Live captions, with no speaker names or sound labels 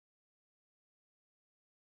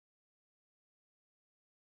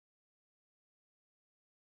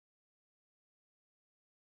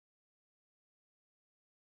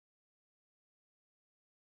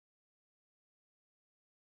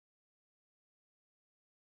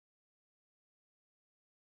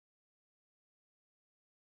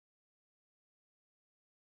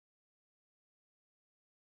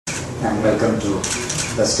and welcome to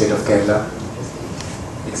the state of Kerala.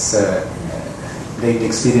 It's a great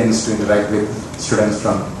experience to interact with students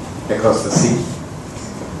from across the sea,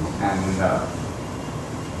 and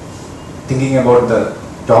thinking about the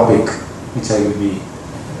topic which I will be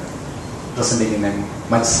presenting in a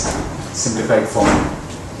much simplified form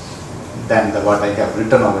than what I have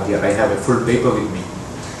written over here. I have a full paper with me,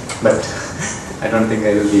 but I don't think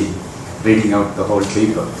I will be reading out the whole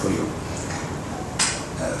paper for you.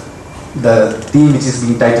 The theme which is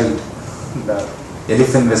being titled the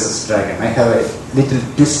Elephant versus Dragon. I have a little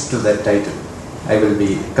twist to that title. I will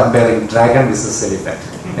be comparing dragon versus elephant.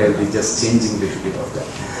 I will be just changing a little bit of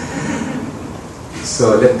that.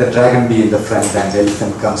 So let the dragon be in the front and the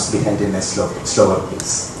elephant comes behind in a slower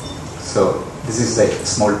pace. So this is a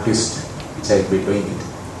small twist which I will be doing it.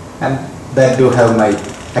 And that do have my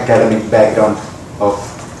academic background of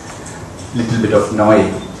little bit of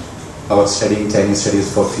knowing. I was studying Chinese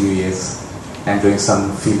studies for a few years and doing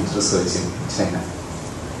some field research in China.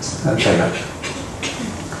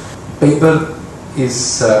 Paper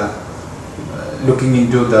is looking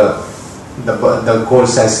into the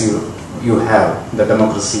goals as you have, the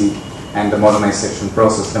democracy and the modernization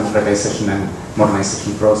process, democratization and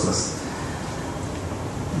modernization process.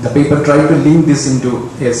 The paper tried to link this into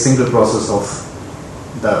a single process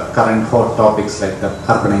of the current hot topics like the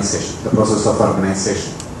urbanization, the process of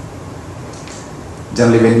urbanization.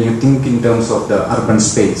 Generally, when you think in terms of the urban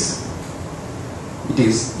space, it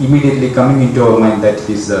is immediately coming into our mind that it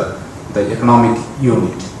is the economic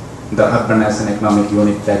unit, the urban as an economic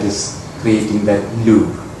unit that is creating that loop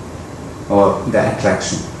or the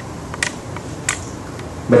attraction.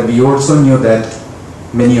 But we also knew that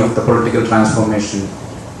many of the political transformation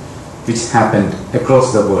which happened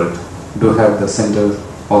across the world do have the center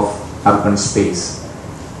of urban space.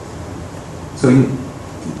 So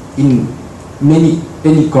in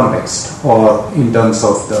any context or in terms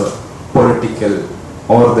of the political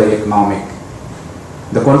or the economic,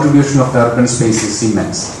 the contribution of the urban space is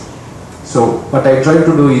immense. So what I try to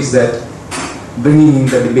do is that bringing in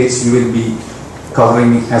the debates you will be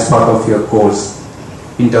covering as part of your course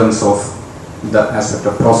in terms of the aspect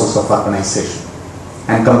of process of urbanization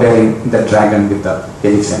and comparing the dragon with the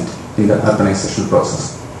elephant in the urbanization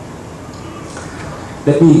process.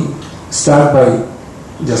 Let me start by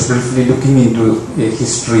just briefly looking into a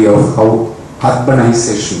history of how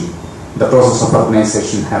urbanization, the process of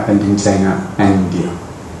urbanization happened in China and India.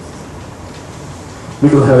 We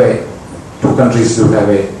do have two countries do have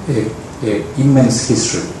a immense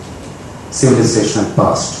history, civilization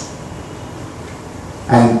past,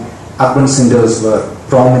 and urban centers were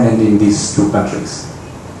prominent in these two countries.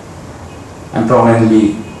 And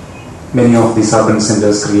prominently, many of these urban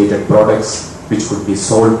centers created products which could be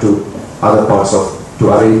sold to other parts to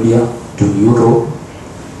Arabia, to Europe,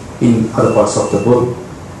 in other parts of the world.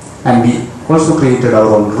 And we also created our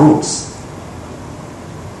own routes.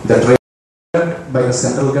 The trade by the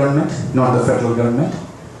central government, not the federal government,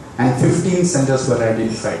 and 15 centers were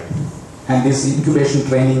identified. And these incubation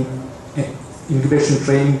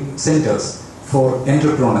training centers for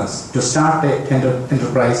entrepreneurs. To start an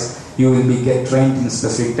enterprise, you will get trained in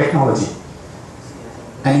specific technology,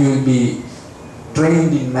 and you will be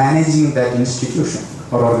trained in managing that institution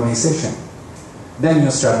or organization. Then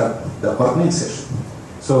you start up the organization.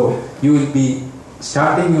 So you will be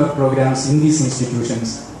starting your programs in these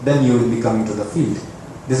institutions, then you will be coming to the field.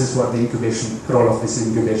 This is what the role of these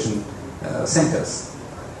incubation centers.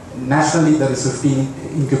 Nationally, there is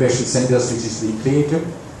 15 incubation centers which is being created,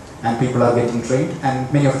 and people are getting trained.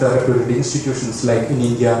 And many of the reputed institutions, like in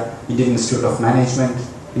India, Indian Institute of Management,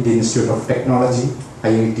 Indian Institute of Technology,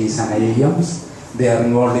 IITs and IIMs, they are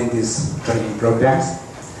involved in these training programs.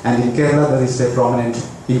 And in Kerala, there is a prominent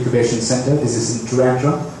incubation center. This is in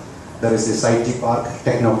Trivandrum. There is this IT park,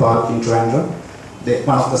 Techno Park in Trivandrum.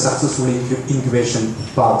 One of the successful incubation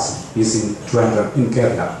parks is in Trivandrum, in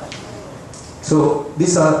Kerala. So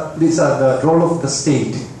these are the role of the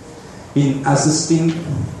state in assisting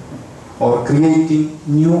or creating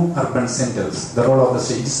new urban centers. The role of the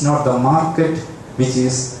state is not the market which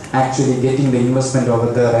is actually getting the investment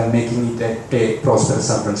over there and making it a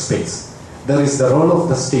prosperous urban space. There is the role of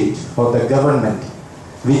the state or the government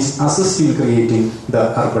which assists in creating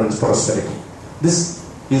the urban prosperity. This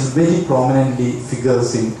is very prominently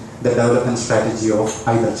figures in the development strategy of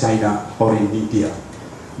either China or in India.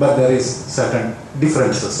 But there is certain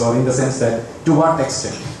differences, or in the sense that to what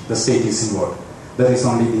extent the state is involved. There is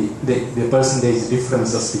only the percentage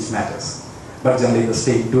differences which matters. But generally the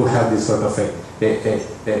state do have this sort of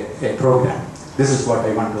a program. This is what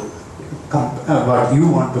I want to what you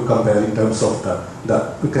want to compare in terms of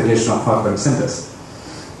the creation of urban centers.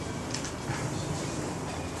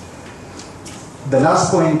 The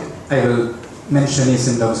last point I will mention is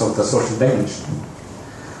in terms of the social dimension.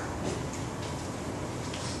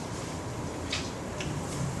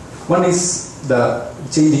 One is the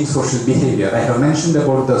changing social behavior. I have mentioned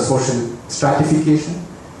about the social stratification,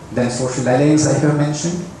 then social alliance I have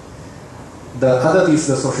mentioned. The other is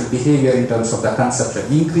the social behavior in terms of the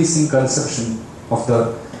consumption, increasing consumption of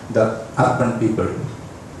the urban people.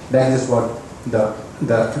 That is what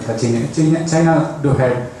China do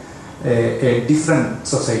had a different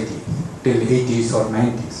society till 80s or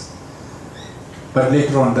 90s. But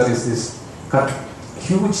later on there is this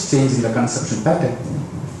huge change in the consumption pattern.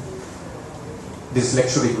 These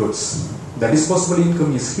luxury goods. The disposable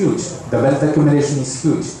income is huge. The wealth accumulation is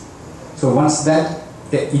huge. So once that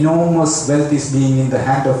enormous wealth is being in the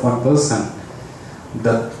hand of one person,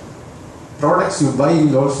 the products you buy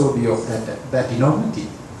will also be of that enormity.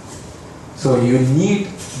 So you need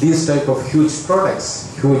these type of huge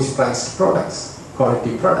products, huge priced products,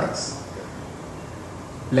 quality products,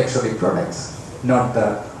 luxury products, not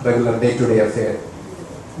the regular day-to-day affair,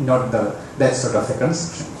 not that sort of a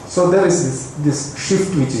consumption. So there is this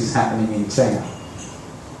shift which is happening in China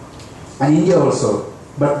and India also,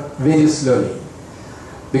 but very slowly,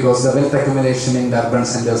 because the wealth accumulation in the urban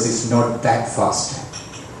centers is not that fast.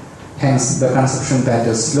 Hence, the consumption pattern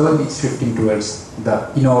is slowly shifting towards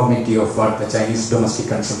the enormity of what the Chinese domestic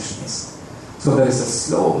consumption is. So there is a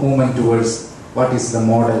slow movement towards what is the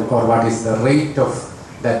model or what is the rate of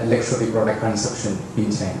that luxury product consumption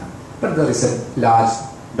in China. But there is a large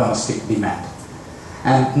domestic demand.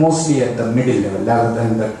 And mostly at the middle level, rather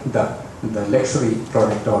than the luxury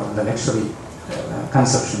product or the luxury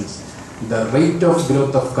consumptions. The rate of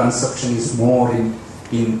growth of consumption is more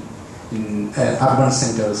in urban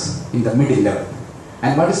centers, in the middle level.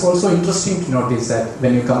 And what is also interesting to note is that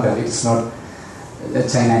when you compare, it is not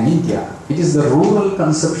China and India. It is the rural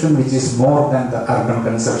consumption which is more than the urban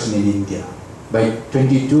consumption in India. By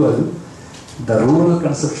 2012, the rural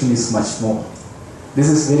consumption is much more. This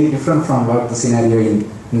is very different from what the scenario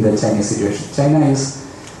in the Chinese situation.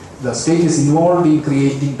 The state is involved in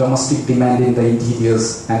creating domestic demand in the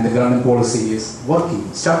interiors, and the government policy is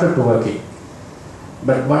started to working.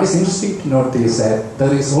 But what is interesting to note is that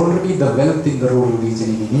there is already the wealth in the rural region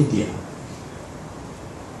in India,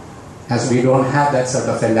 as we don't have that sort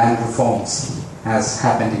of a land reforms as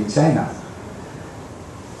happened in China.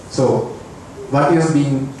 So what is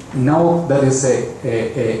being now, there is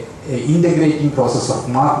a integrating process of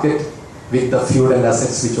market with the feudal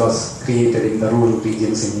assets which was created in the rural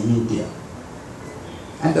regions in India.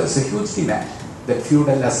 And there is a huge demand that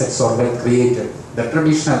feudal assets or wealth created, the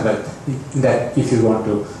traditional wealth, that if you want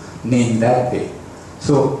to name that way.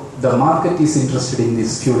 So the market is interested in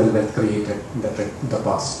this feudal wealth created in the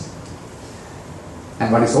past.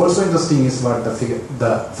 And what is also interesting is what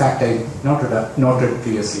the fact I noted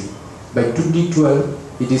previously. By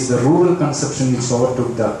 2012, it is the rural consumption which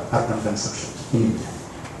overtook the urban consumption in India.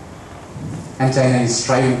 And China is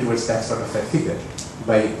striving towards that sort of a figure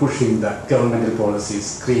by pushing the governmental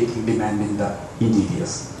policies, creating demand in the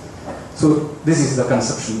interiors. So this is the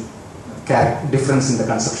consumption difference in the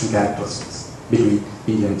consumption characteristics between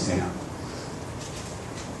India and China.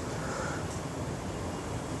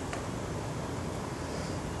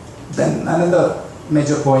 Then another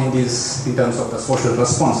major point is in terms of the social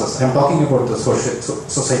responses. I am talking about the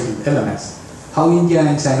societal elements. How India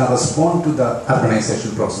and China respond to the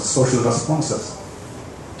urbanization process, social responses.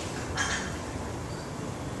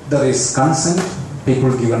 There is consent,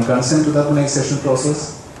 people given consent to the urbanization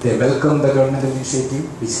process. They welcome the governmental initiative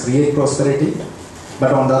which create prosperity.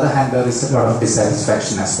 But on the other hand, there is a lot of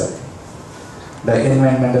dissatisfaction as well. The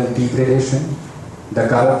environmental degradation, the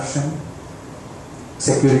corruption,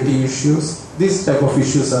 security issues, these type of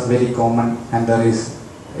issues are very common, and there is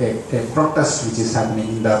a protest which is happening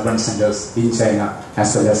in the urban centers in China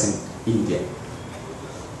as well as in India.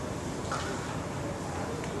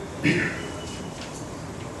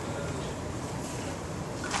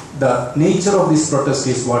 The nature of this protest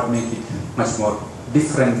is what makes it much more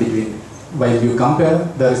different between, while you compare,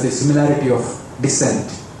 there is a similarity of dissent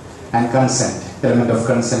and consent, element of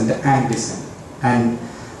consent and dissent. And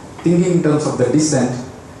thinking in terms of the dissent,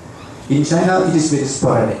 in China it is very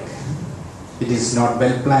sporadic. It is not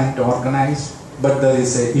well planned or organized, but there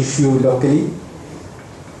is an issue locally,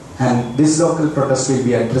 and this local protest will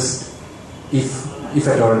be addressed, if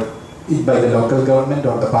at all, by the local government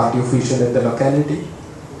or the party official at the locality.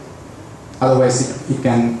 Otherwise it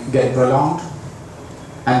can get prolonged,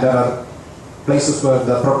 and there are places where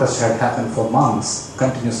the protest had happened for months,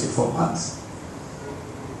 continuously for months.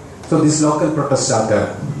 So these local protests are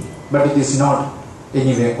there, but it is not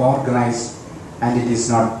anyway organized, and it is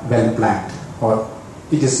not well planned. or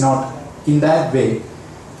it is not in that way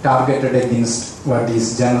targeted against what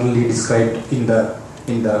is generally described in the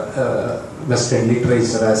Western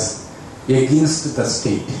literature as against the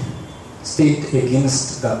state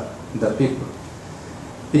against the people.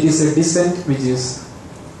 It is a dissent which is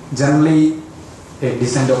generally a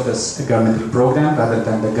dissent of the governmental program rather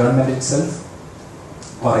than the government itself,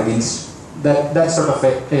 or against that sort of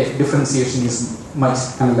a differentiation is much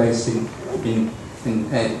analyzed in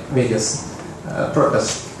various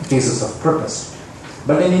cases of protest.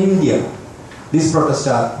 But in India, these protests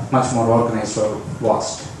are much more organized or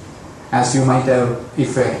vast. As you might have,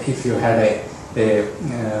 if you had a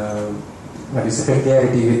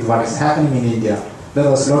familiarity with what is happening in India, there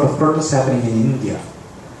was a lot of protests happening in India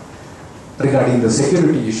regarding the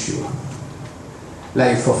security issue,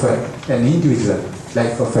 life of an individual,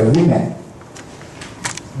 life of a woman.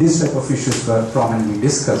 These type of issues were prominently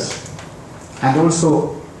discussed, and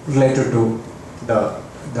also related to the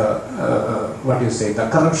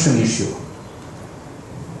corruption issue.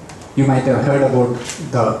 You might have heard about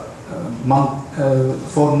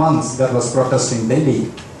for months there was protest in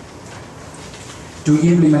Delhi to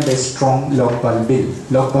implement a strong Lokpal bill.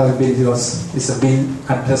 Lokpal bill is a bill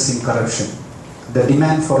addressing corruption. The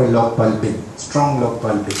demand for a Lokpal bill, strong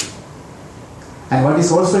Lokpal bill. And what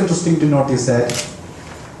is also interesting to note is that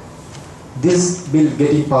this bill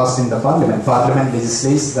getting passed in the Parliament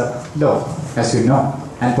legislates the law, as you know,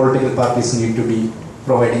 and political parties need to be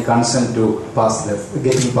providing consent to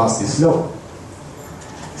getting past this law.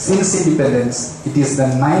 Since independence, it is the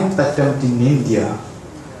 9th attempt in India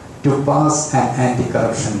to pass an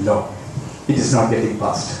anti-corruption law. It is not getting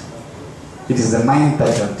passed. It is the 9th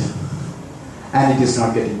attempt, and it is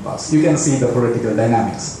not getting passed. You can see the political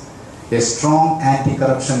dynamics. A strong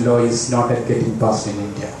anti-corruption law is not yet getting passed in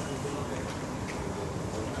India.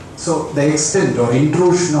 So the extent or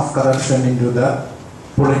intrusion of corruption into the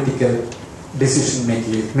political decision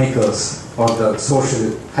makers or the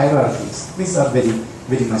social hierarchies, these are very,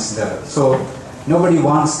 very much there. So nobody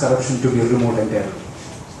wants corruption to be removed entirely.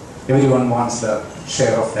 Everyone wants the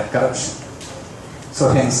share of that corruption. So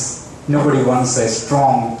hence, nobody wants a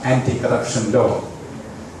strong anti-corruption law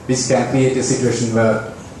which can create a situation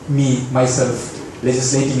where myself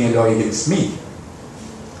legislating a law against me.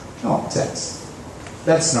 No chance.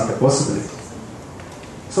 That's not a possibility.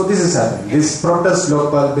 So this is happening. This protest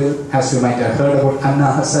Lokpal bill, as you might have heard about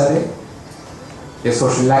Anna Hazare, a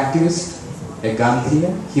social activist, a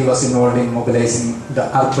Gandhian. He was involved in mobilizing the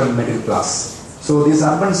urban middle class. So these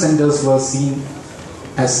urban centers were seen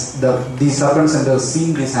as these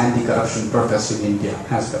anti-corruption protests in India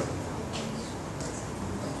as well.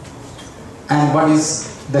 And what is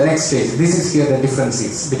the next stage? This is here the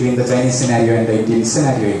differences between the Chinese scenario and the Indian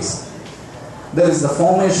scenario is. There is the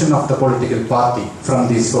formation of the political party from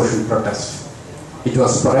these social protests. It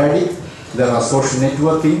was sporadic, there was social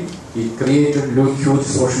networking, it created huge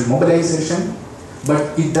social mobilization,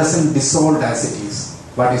 but it doesn't dissolve as it is.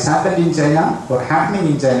 What is happening in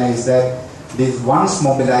China is that this once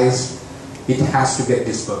mobilized, it has to get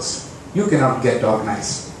dispersed. You cannot get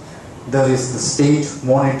organized. There is the state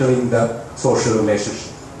monitoring the social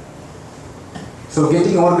relationship. So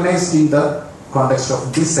getting organized in the context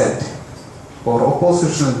of dissent or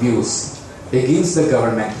oppositional views against the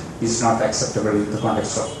government is not acceptable in the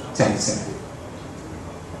context of Chinese scenario.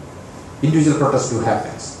 Individual protests do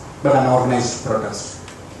happen, but unorganized protest.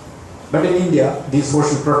 But in India, these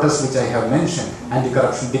social protests which I have mentioned,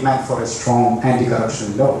 anti-corruption, demand for a strong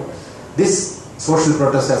anti-corruption law, this social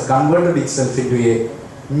protest has converted itself into a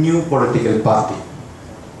new political party.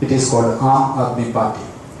 It is called Aam Aadmi Party.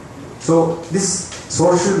 So this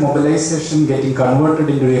social mobilization getting converted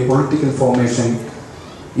into a political formation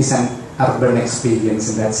is an urban experience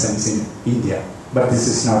in that sense in India. But this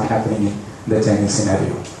is not happening in the Chinese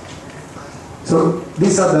scenario. So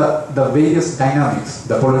these are the various dynamics,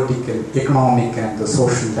 the political, economic and the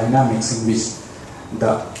social dynamics in which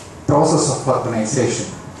the process of urbanization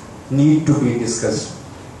need to be discussed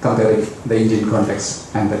comparing the Indian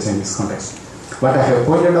context and the Chinese context. What I have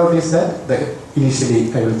pointed out is that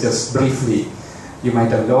initially I will just briefly, you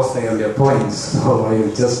might have lost the earlier points, so I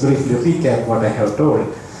will just briefly recap what I have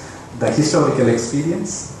told. The historical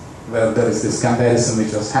experience, where there is this comparison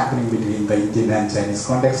which was happening between the Indian and Chinese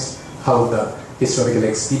context, how the historical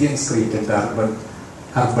experience created the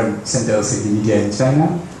urban centers in India and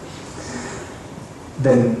China.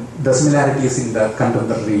 Then the similarities in the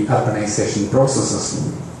contemporary urbanization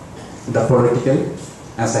processes. The political,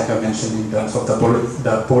 as I have mentioned in terms of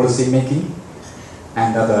the policy making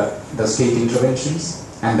and the state interventions,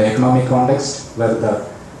 and the economic context where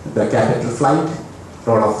the capital flight,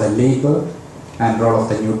 role of the labor and role of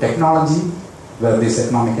the new technology where these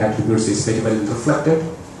economic attributes is very well reflected.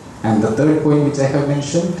 And the third point which I have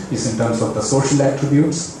mentioned is in terms of the social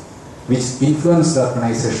attributes, which influence the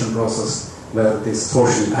urbanization process, where these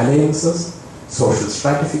social alliances, social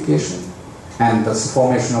stratification, and the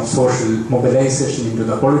formation of social mobilization into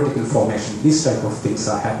the political formation, these type of things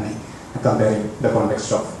are happening comparing the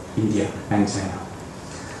context of India and China.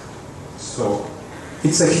 So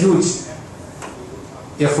it's a huge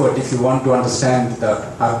effort if you want to understand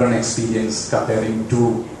the urban experience comparing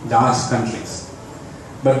two large countries.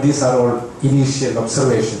 But these are all initial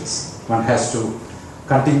observations. One has to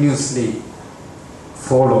continuously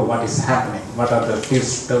follow what is happening, what are the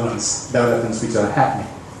twist turns, developments which are happening.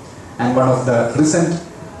 And one of the recent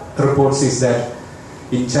reports is that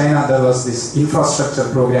in China there was this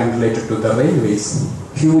infrastructure program related to the railways.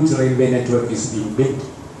 Huge railway network is being built,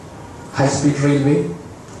 high-speed railway,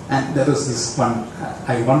 and there is this one,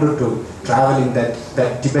 I wanted to travel in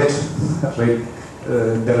that Tibet rail,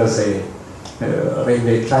 there is a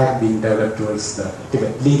railway track being developed towards the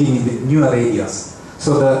Tibet, linking in with newer areas.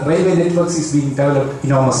 So the railway networks is being developed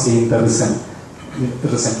enormously in the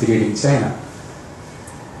recent period in China.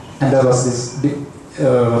 And there was this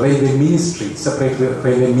railway ministry, separate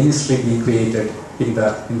railway ministry being created in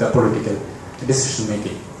the political decision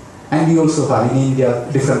making. And we also have in India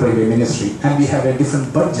different railway ministry, and we have a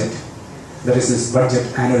different budget. There is this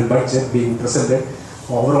budget, annual budget being presented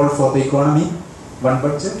overall for the economy, one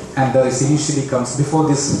budget, and there is initially comes before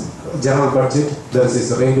this general budget, there is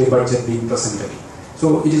this railway budget being presented.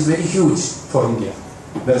 So it is very huge for India.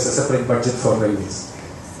 There is a separate budget for railways.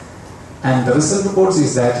 And the recent reports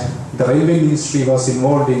is that the railway ministry was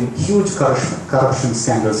involved in huge corruption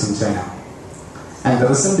scandals in China. And the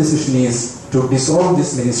recent decision is to dissolve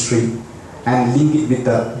this ministry and link it with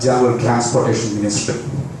the general transportation ministry.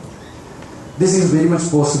 This is very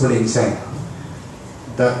much possible in China.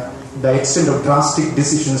 The extent of drastic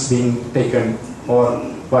decisions being taken, or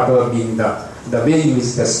whatever being the way in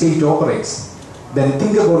which the state operates, then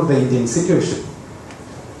think about the Indian situation.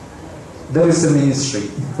 There is a ministry,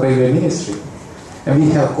 railway ministry, and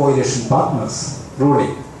we have coalition partners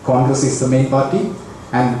ruling. Congress is the main party,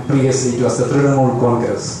 and previously it was the Trinamool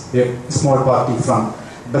Congress, a small party from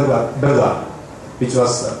Belgaum, which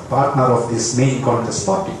was a partner of this main Congress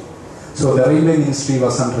party. So the railway ministry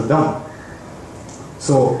was under them.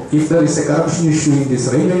 So if there is a corruption issue in this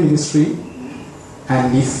railway ministry,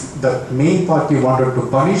 and if the main party wanted to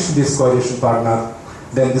punish this coalition partner,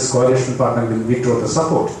 then this coalition partner will withdraw the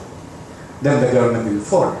support. Then the government will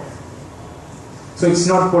fall. So it's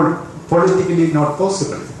not politically not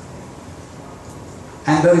possible.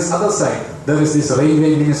 And there is other side. There is this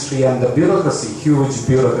railway ministry and the bureaucracy, huge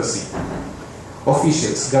bureaucracy.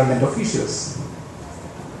 Officials, government officials.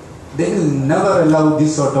 They will never allow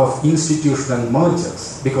this sort of institutional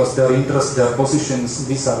mergers because their interests, their positions,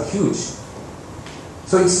 these are huge.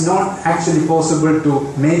 So it's not actually possible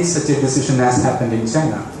to make such a decision as happened in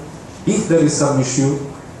China. If there is some issue,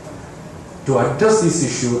 to address this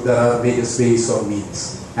issue, there are various ways or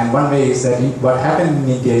means. And one way is that what happened in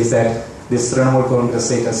India is that this Trinamool Congress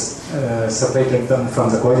state has separated them from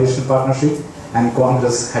the coalition partnership, and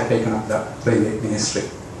Congress had taken up the railway ministry.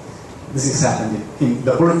 This is happening in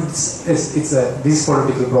the politics. These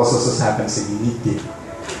political processes happens in India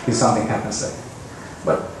if something happens there.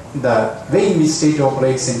 But the way in which state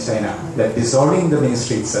operates in China, that dissolving the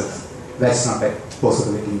ministry itself, that's not a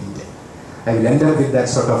possibility in India. I will end up with that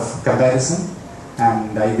sort of comparison,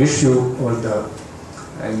 and I wish you all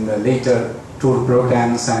in the later tour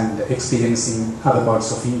programs and experiencing other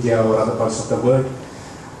parts of India or other parts of the world,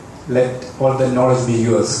 let all the knowledge be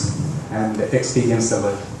yours and experience the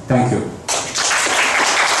world. Thank you.